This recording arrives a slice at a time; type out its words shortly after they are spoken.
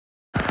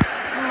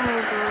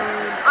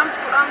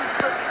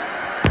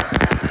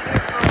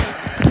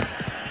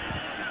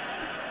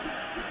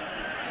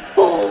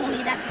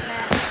Holy, that's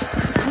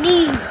bad.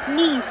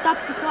 Knee, stop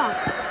the clock.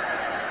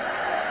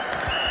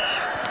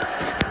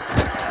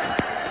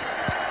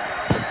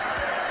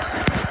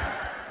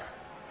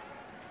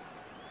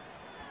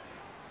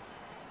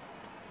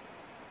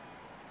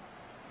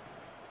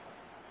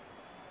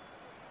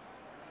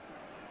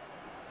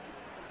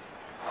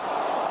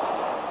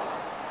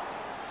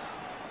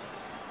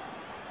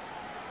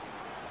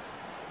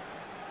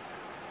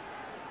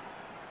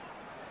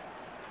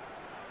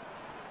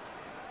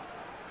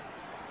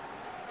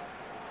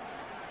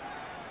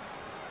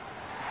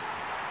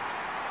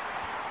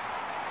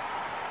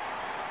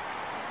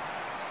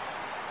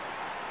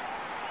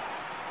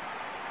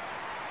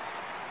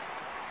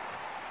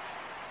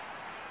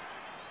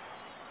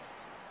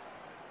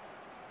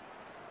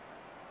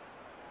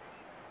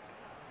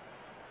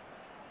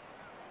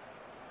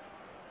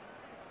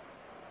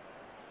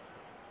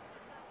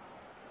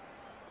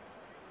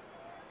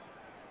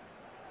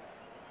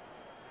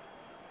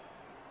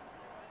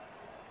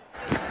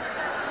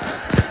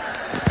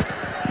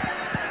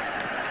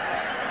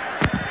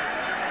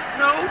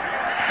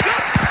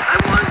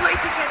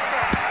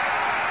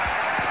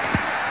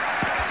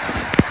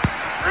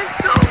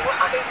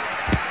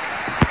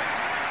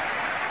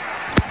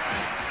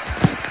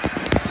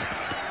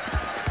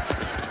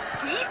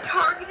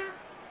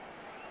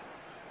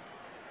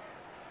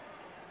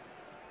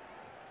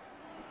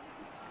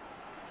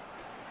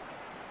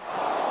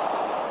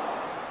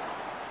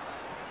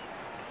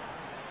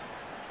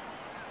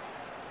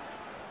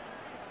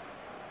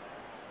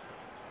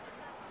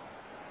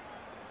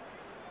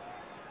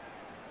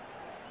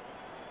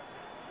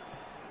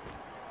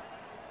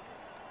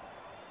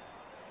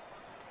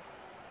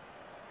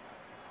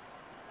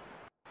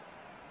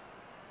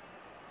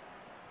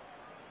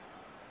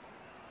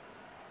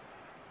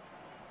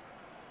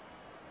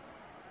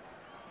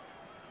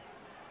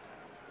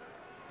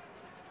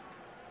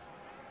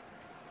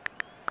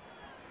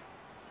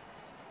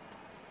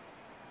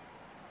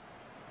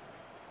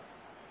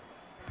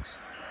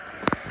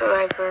 The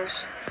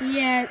Vipers.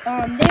 Yeah,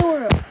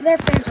 their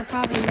fans were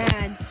probably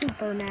mad,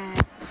 super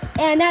mad.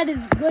 And that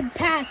is good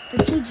pass to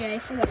TJ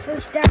for the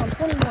first down,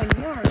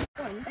 21 yards.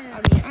 I mean,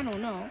 I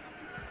don't know.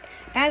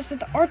 Pass to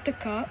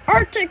Artica.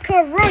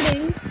 Artica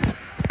running,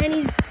 and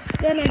he's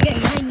gonna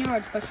get 9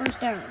 yards, but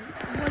first down.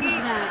 What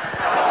is that?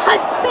 I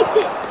picked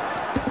it!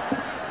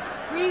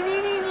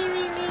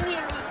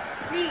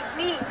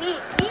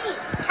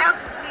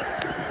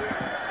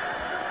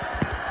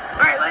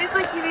 Alright, let me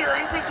play QB.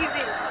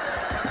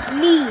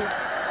 Knee.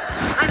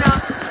 I know.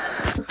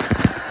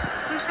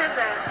 Who said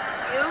that?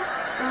 You?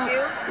 Just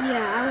you?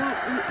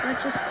 Yeah,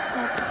 let's just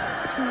step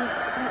to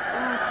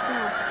last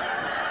clock.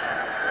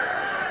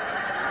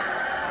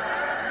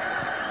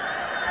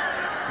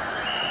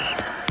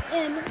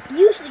 And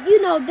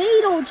you know,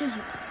 they don't just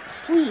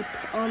sleep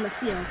on the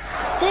field.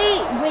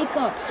 They wake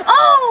up.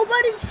 Oh,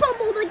 but it's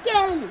fumbled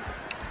again.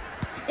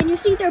 And you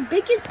see their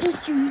biggest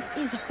issues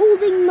is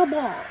holding the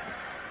ball.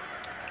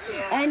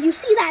 Yeah. And you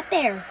see that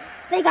there.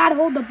 They got to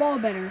hold the ball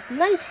better.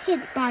 Nice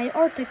hit by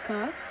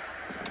Artica.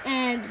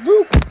 And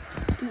Luke,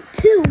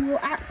 too,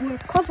 will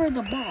cover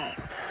the ball.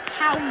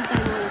 How is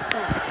that really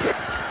sacked?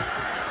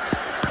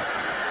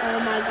 Oh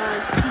my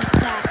God, he's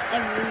sacked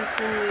every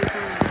single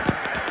time.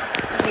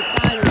 Okay,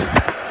 finally.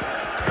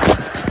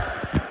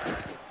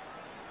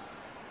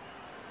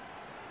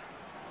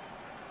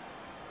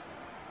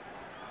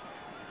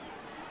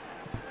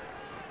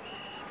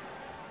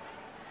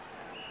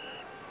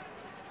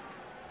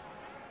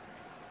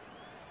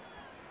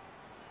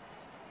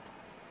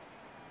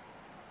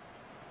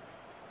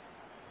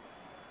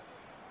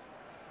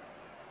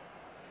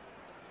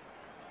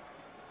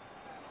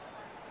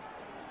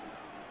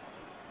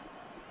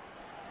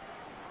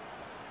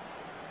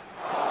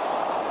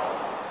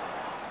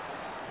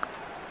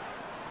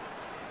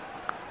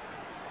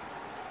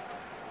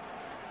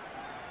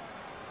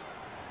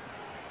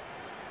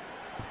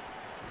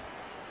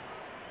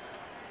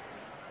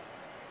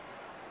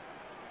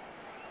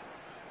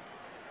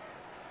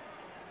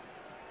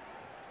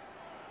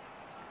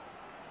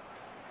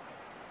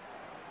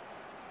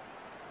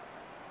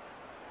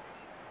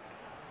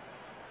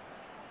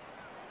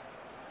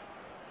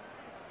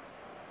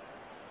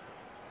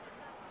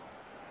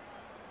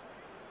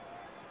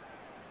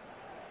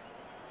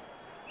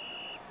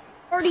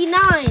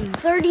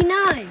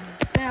 Thirty-nine.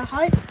 So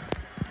Hut.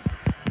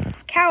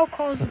 Cal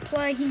calls the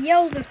play. He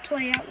yells this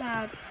play out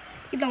loud.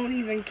 He don't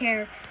even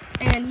care.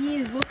 And he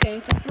is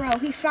looking to throw.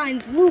 He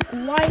finds Luke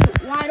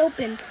wide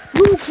open.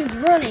 Luke is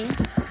running.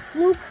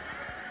 Luke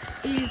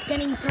is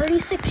getting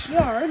 36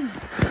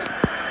 yards.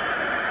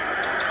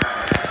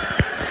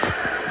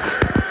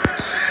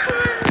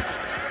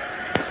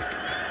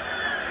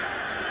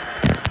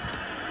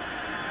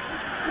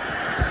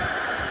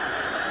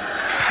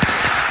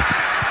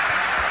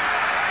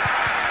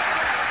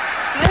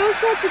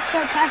 To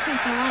start passing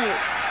to Light.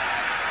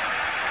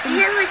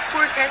 He has like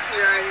 4 catches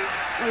already.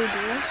 Oh, he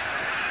does?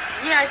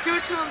 Yeah, I threw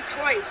it to him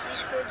twice. He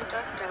scored the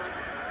touchdown.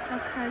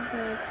 Okay,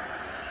 good.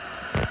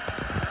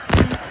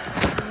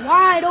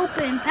 Wide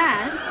open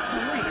pass to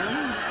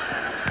Lamb.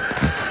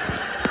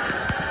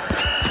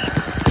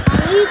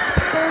 Elite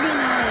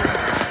 39.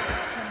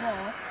 The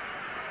ball.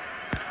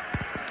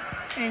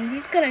 And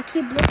he's gonna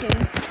keep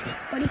looking.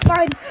 But he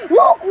finds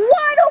Luke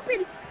wide open!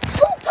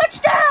 Luke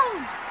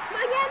touchdown!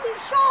 Miami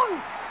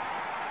Sharks!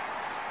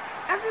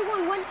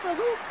 Everyone went for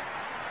Luke.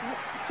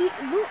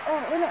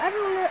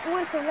 Everyone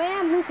went for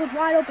Lamb. Luke was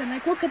wide open.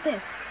 Like, look at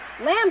this.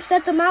 Lamb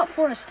set them out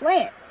for a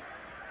slant.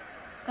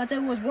 Because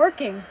it was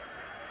working.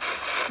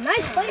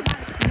 Nice play.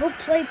 No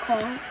play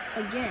call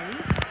again.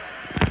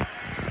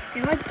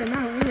 They like to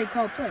not really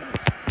call plays.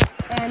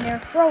 And they're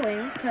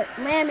throwing to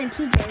Lamb and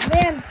TJ.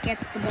 Lamb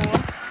gets the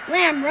ball.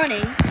 Lamb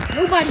running.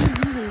 Nobody's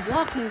even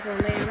blocking for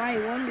Lamb. I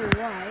wonder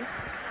why.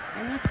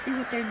 And let's see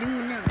what they're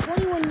doing now.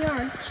 21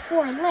 yards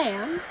for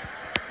Lamb.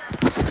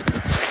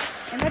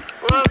 And let's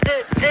see. Well,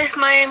 this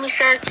Miami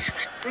Sharks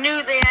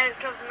knew they had a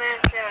tough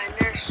match out, and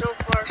they're so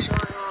far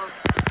showing off.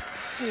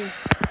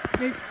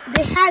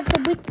 They had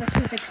some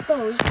weaknesses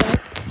exposed, but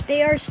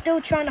they are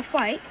still trying to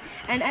fight.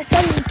 And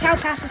suddenly, Cal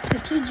passes to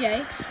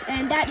TJ,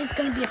 and that is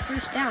going to be a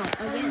first down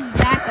against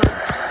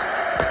backups.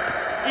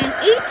 And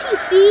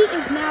ATC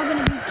is now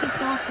going to be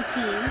kicked off the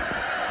team.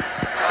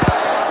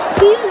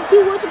 He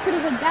was a pretty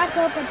good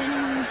backup, but then he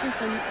was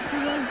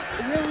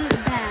really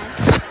bad.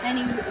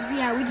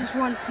 And we just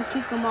wanted to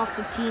kick him off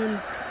the team.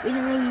 We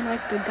didn't really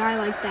like the guy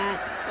like that.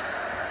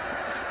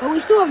 But we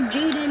still have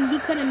Jaden. He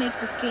couldn't make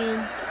this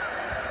game.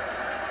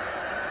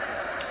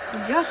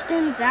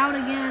 Justin's out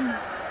again.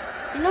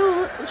 You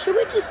know, should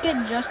we just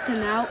get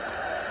Justin out?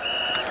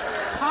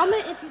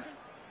 Comment if you think.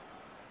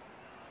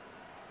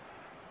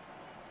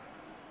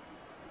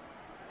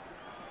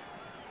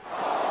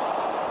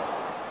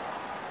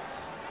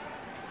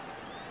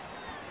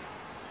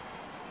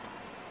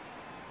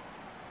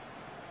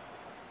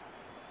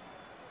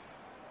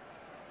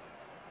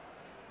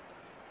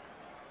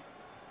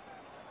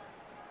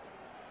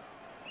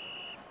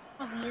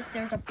 Obvious,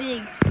 there's a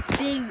big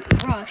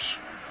rush.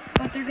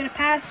 But they're gonna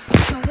pass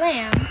to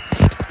Lamb,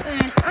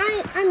 and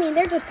I mean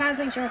they're just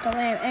passing short to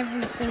Lamb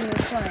every single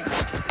play.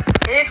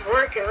 It's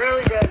working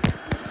really good.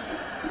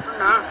 I'm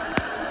not.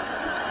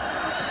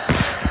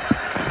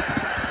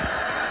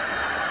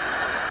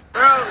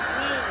 Bro,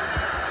 dude,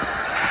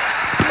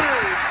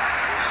 you're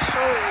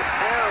so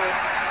ill.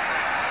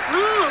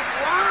 Luke,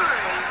 why?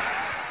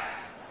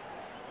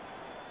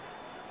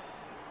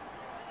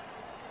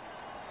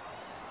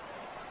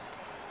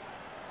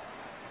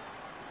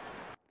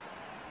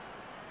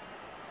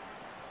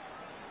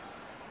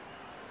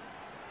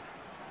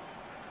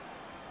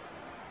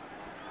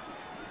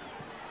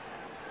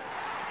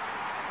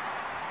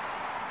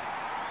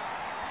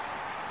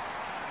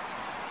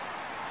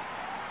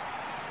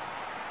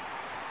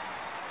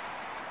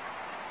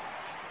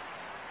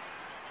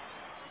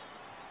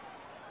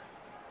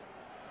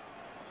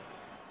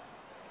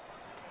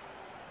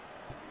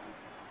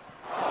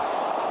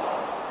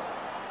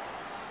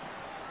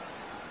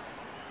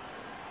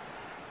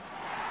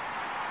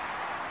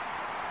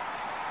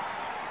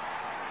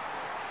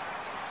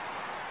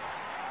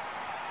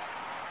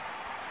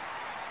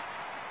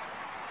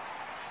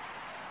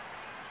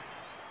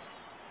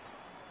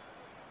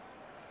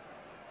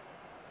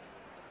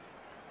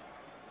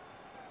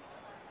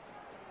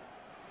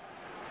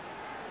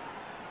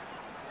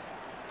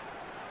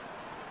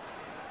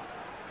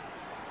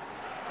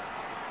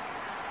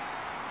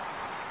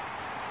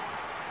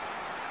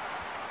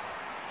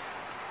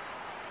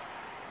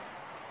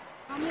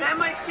 That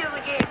might steal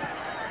the game.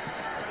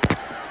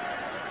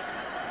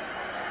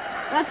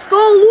 Let's go,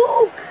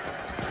 Luke!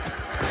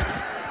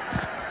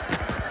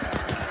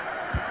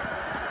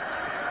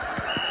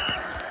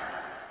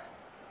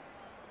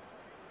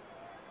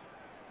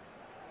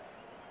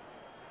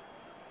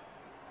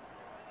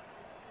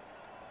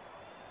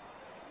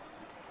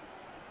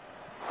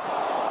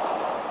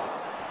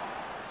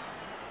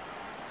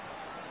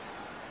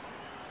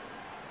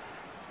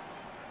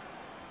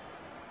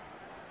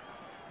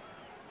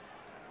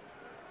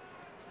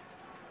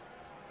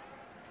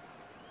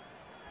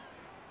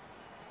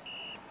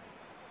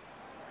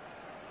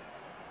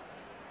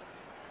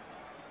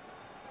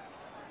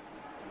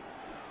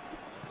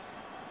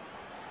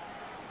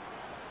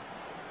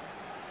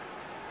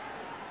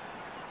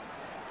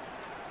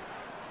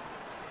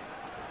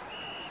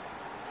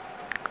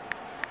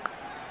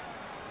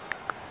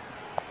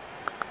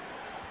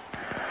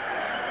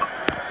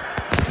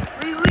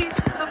 Release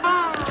the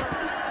ball.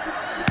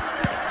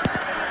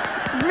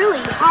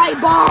 Really high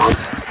ball.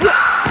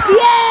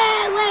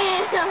 Yeah,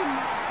 Lamb!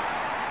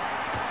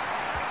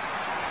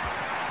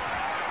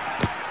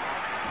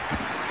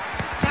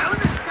 That was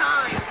a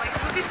dime. Like,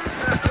 look at this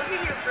throw. Look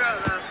at your throw,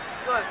 though.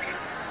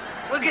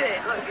 Look at it.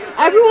 Look.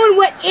 Everyone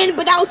went in,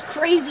 but that was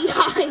crazy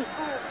high.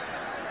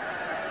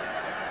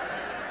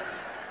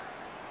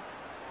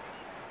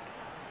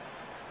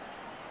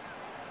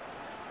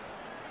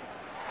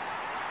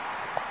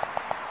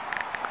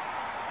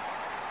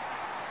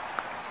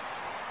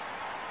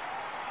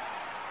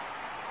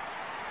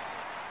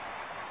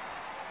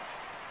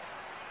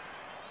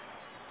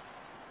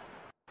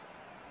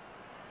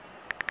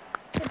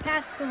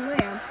 pass to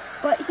Lamb,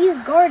 but he's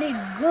guarded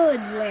good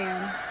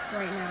Lamb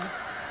right now.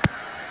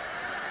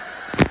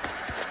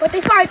 But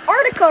they find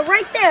Artica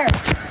right there.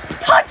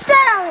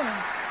 Touchdown!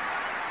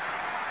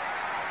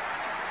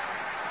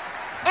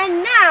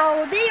 And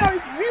now they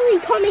are really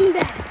coming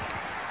back.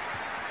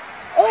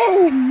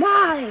 Oh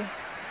my!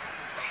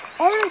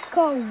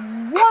 Artica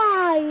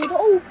wide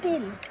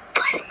open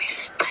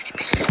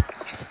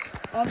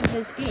of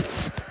this game.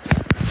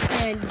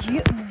 And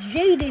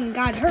Jaden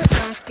got hurt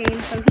last game,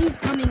 so he's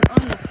coming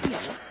on the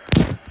field.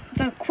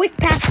 It's a quick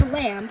pass to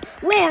Lamb.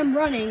 Lamb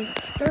running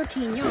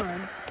 13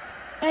 yards.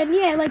 And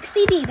yeah, like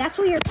CD, that's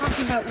what you're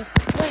talking about with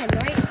Lamb,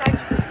 right?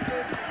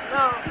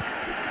 No.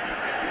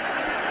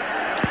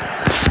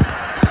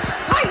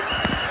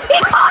 He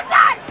caught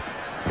that!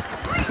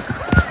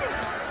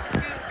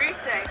 Dude,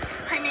 great day.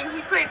 I mean,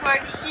 he played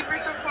wide receiver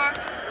so far,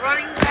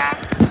 running back,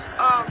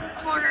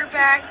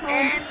 cornerback,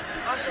 and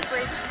also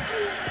played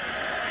school.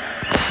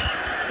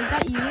 Is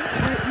that you?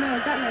 No,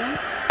 is that Lamb?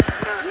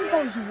 Here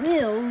goes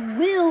Will.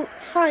 Will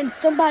finds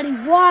somebody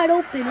wide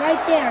open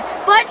right there.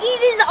 But it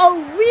is a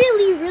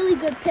really, really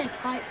good pick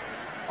by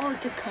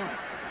Artica.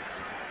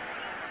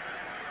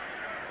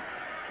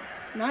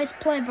 Nice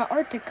play by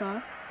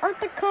Artica.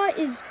 Artica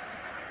is,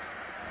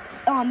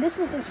 this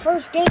is his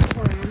first game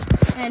for him.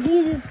 And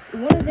he is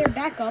one of their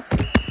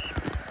backups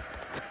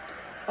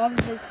of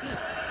this game.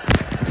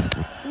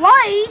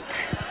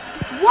 Light!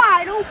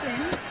 Wide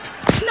open.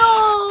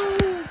 No!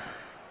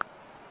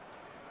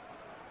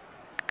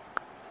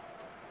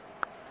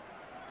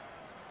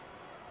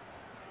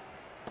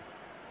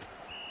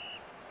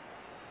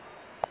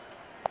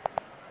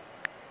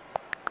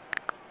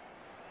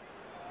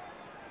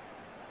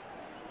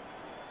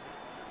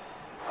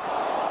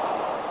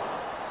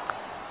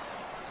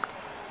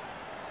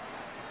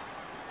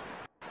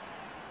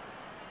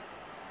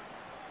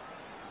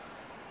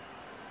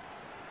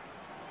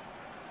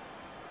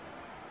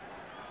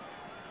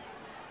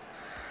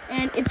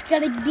 And it's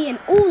going to be an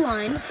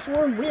O-line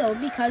for Will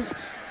because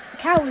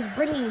Cal is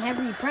bringing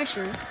heavy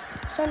pressure.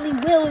 Suddenly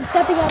Will is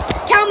stepping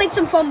up. Cal makes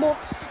him fumble.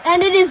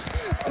 And it is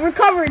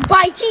recovered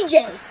by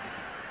TJ.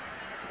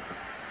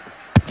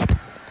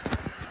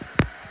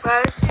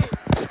 Wow, this is,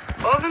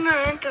 all the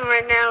momentum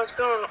right now is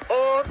going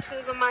all to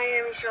the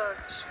Miami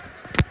Sharks.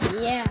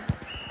 Yeah.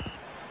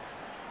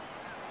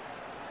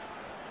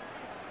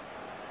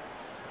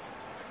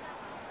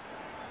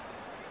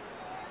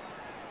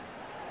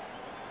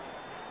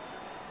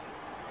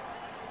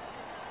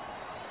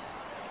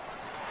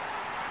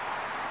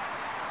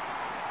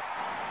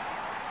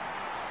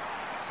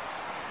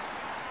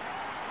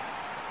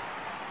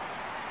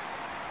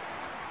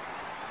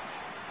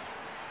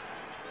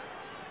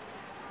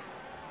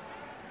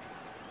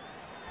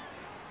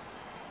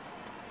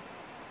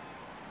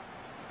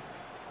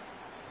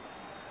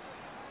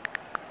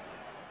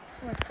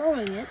 We're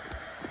throwing it.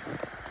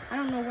 I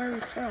don't know where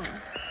he's throwing.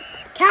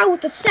 Cal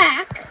with the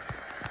sack.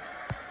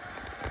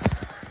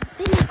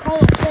 Didn't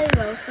call a play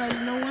though, so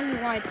no wonder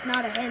why it's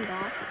not a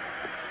handoff.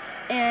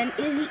 And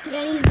he's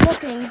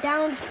looking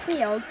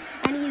downfield,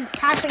 and he's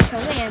passing to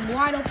Lamb,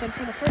 wide open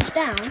for the first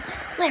down.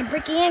 Lamb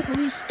breaking ankle.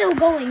 He's still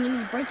going, and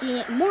he's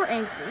breaking more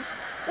ankles.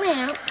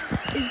 Lamb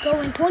is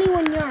going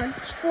 21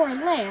 yards for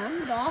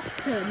Lamb, off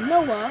to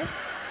Noah.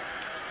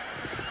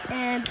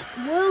 And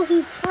will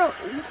he throw?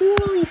 Who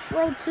will he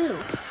throw to?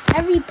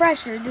 Heavy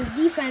pressure. This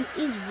defense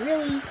is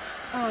really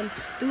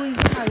doing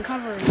good on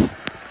covering.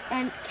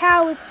 And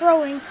Cal is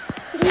throwing.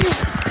 He's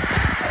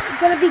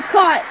gonna be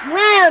caught.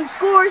 Lamb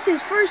scores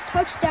his first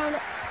touchdown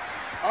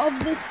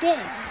of this game,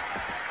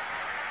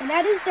 and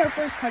that is their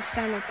first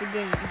touchdown of the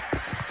game.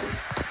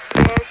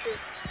 This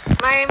is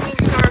Miami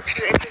Sharks.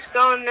 It's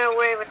going their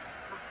way with.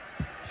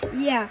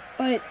 Yeah,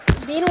 but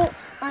they don't.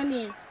 I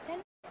mean.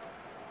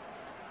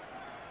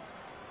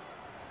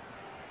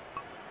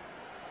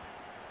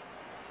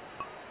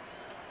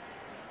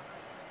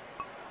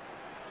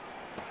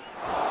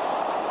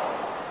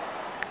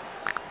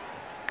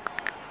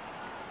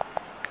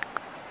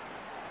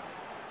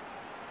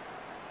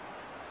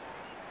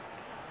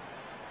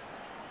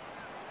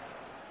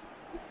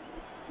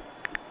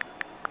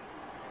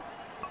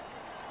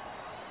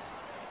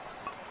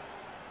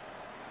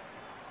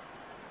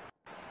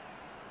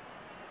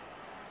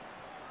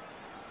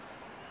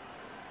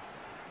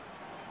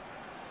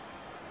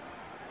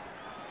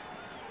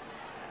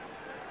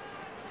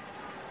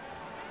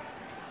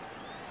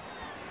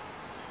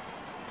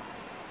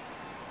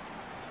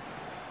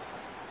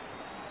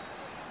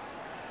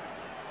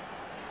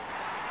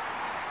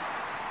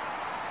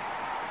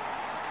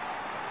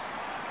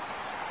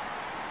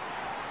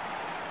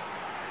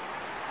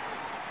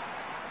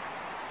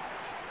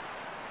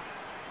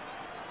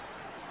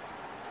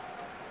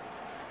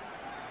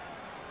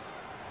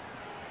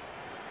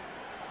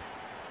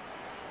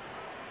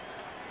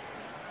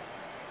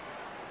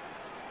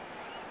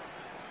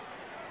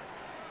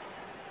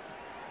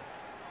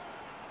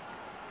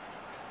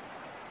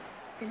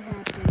 Can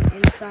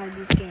happen inside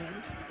these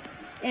games.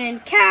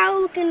 And Cal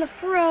looking to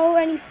throw,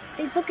 and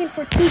he's looking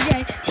for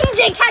TJ.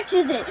 TJ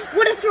catches it!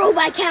 What a throw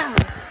by Cal!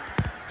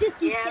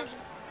 57.